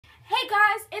Hey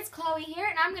guys, it's Chloe here,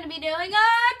 and I'm going to be doing a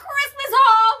Christmas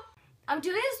haul! I'm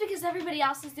doing this because everybody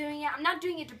else is doing it. I'm not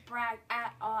doing it to brag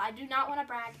at all. I do not want to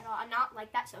brag at all. I'm not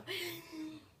like that, so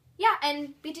yeah,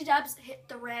 and BT Dubs, hit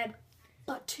the red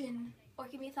button or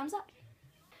give me a thumbs up.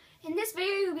 In this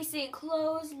video, you'll be seeing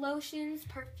clothes, lotions,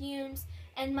 perfumes,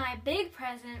 and my big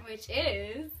present, which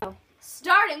is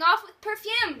starting off with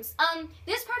perfumes.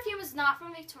 This perfume is not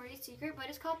from Victoria's Secret, but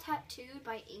it's called Tattooed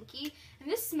by Inky,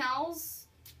 and this smells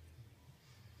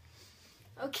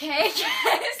okay.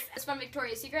 It's from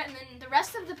Victoria's Secret, and then the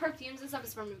rest of the perfumes and stuff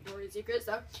is from Victoria's Secret.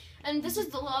 So, and this is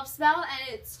the Love Spell,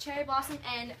 and it's cherry blossom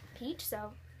and peach.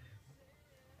 So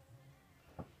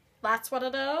that's what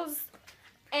it is.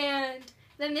 And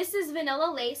then this is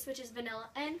vanilla lace, which is vanilla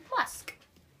and musk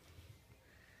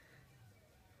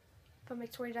from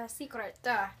Victoria's Secret.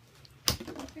 Duh.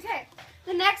 Okay,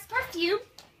 the next perfume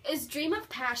is Dream of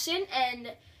Passion,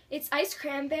 and it's ice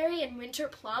cranberry and winter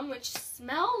plum, which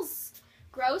smells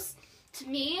gross to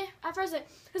me. At first, it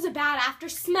was a bad after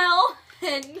smell,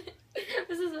 and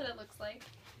this is what it looks like.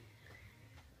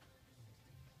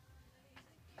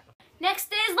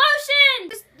 Next is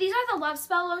lotion. These are the Love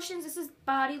Spell lotions. This is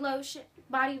body lotion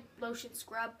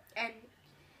scrub, and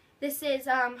this is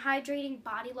hydrating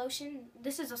body lotion.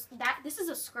 This is a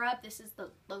scrub. This is the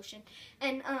lotion,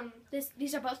 and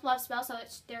these are both Love Spell, so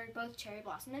they're both cherry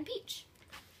blossom and peach.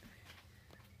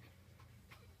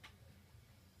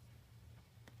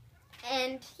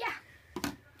 And yeah,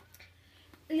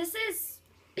 and this is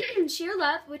Sheer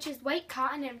Love, which is white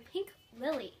cotton and pink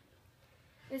lily.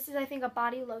 This is, I think, a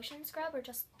body lotion scrub, or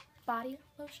just body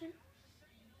lotion.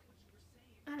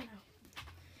 I don't know.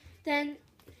 Then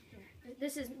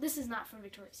this is not from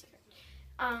Victoria's Secret.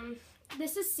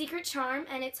 This is Secret Charm,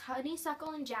 and it's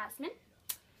honeysuckle and jasmine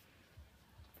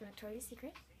from Victoria's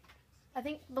Secret.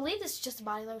 Believe this is just a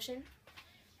body lotion.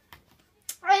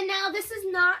 And now this is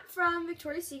not from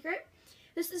Victoria's Secret.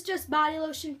 This is just body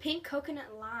lotion, pink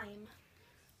coconut lime.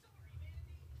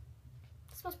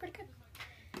 It smells pretty good.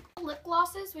 Lip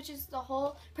glosses, which is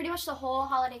pretty much the whole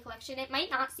holiday collection. It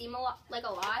might not seem like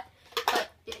a lot, but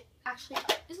it actually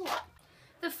is a lot.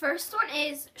 The first one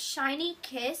is Shiny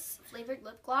Kiss flavored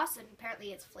lip gloss, and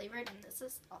apparently it's flavored, and this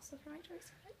is also from Victoria's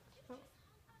Secret.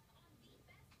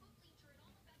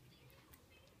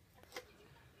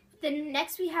 Then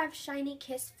next we have Shiny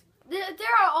Kiss.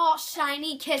 There are all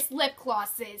Shiny Kiss lip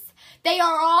glosses. They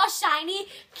are all Shiny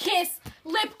Kiss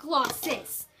lip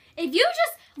glosses. If you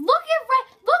just look at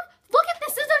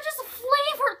this. These are just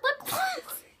flavored lip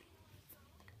glosses.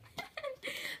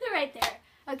 They're right there.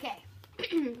 Okay.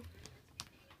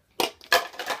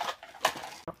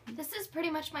 This is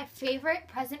pretty much my favorite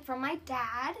present from my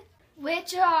dad,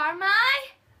 which are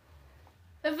my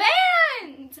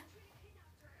Vans.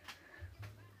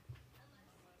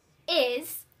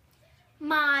 Is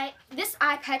this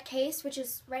iPad case, which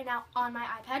is right now on my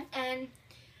iPad, and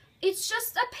it's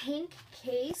just a pink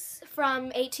case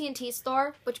from AT&T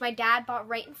store, which my dad bought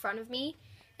right in front of me,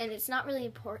 and it's not really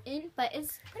important, but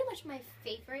it's pretty much my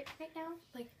favorite right now,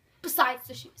 like, besides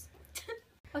the shoes.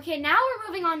 Okay, now we're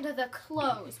moving on to the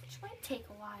clothes, which might take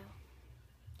a while.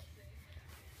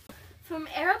 From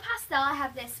Aeropostale, I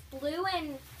have this blue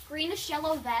and greenish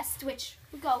yellow vest, which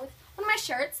would go with one of my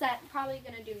shirts that I'm probably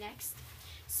going to do next.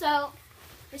 So,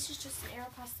 this is just an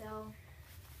Aeropostale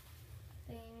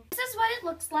thing. This is what it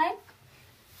looks like.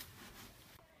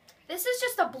 This is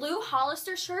just a blue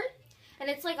Hollister shirt, and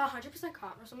it's like 100%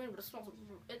 cotton or something, but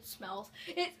it smells.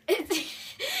 It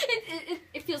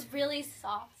feels really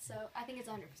soft, so I think it's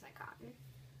 100% cotton.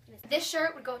 This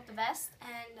shirt would go with the vest,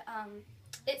 and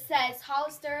it says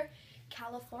Hollister,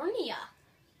 California.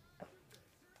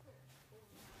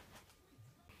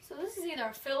 So this is either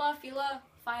a Fila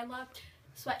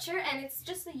sweatshirt, and it's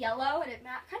just a yellow, and it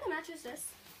kind of matches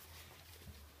this.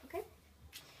 Okay,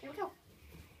 here we go.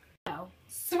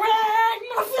 Swag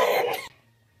muffin!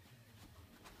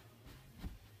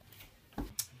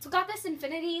 So got this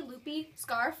infinity loopy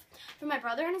scarf from my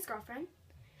brother and his girlfriend,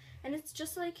 and it's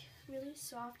just like really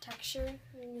soft texture. I'm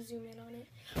gonna zoom in on it.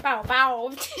 Bow, bow.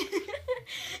 And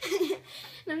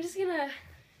I'm just gonna.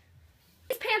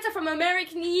 These pants are from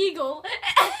American Eagle.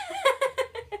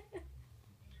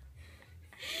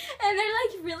 And they're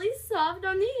like really soft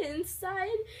on the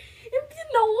inside. If you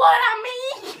know what I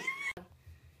mean.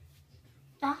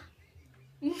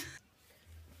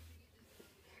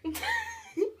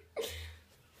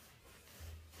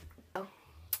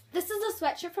 This is a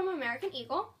sweatshirt from American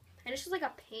Eagle, and it's just like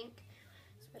a pink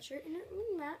sweatshirt, and it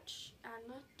would match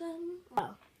nothing.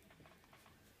 Oh.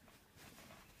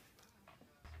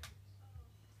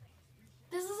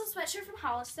 This is a sweatshirt from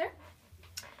Hollister,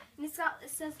 and it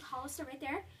says Hollister right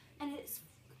there. and it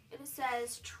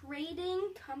says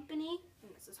Trading Company,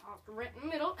 and this is Hollister right in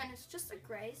the middle, and it's just a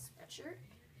gray sweatshirt.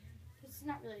 It's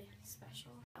not really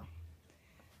special.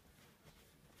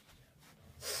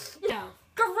 No.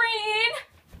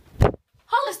 Green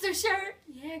Hollister shirt.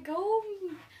 Yeah, go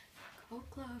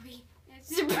Chloe.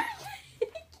 It's your birthday.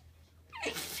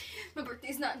 My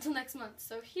birthday's not until next month,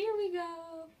 so here we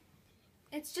go.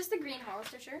 It's just a green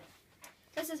Hollister shirt.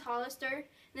 This is Hollister,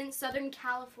 and then Southern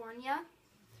California,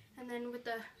 and then with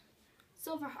the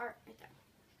silver heart right there.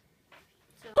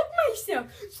 So, look myself,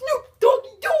 Snoop Doggy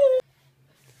Doo.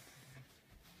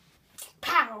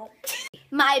 Pow.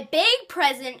 My big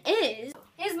present is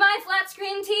my flat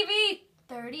screen TV,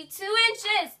 32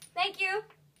 inches. Thank you.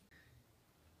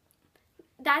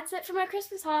 That's it for my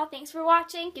Christmas haul. Thanks for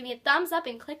watching. Give me a thumbs up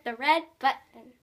and click the red button.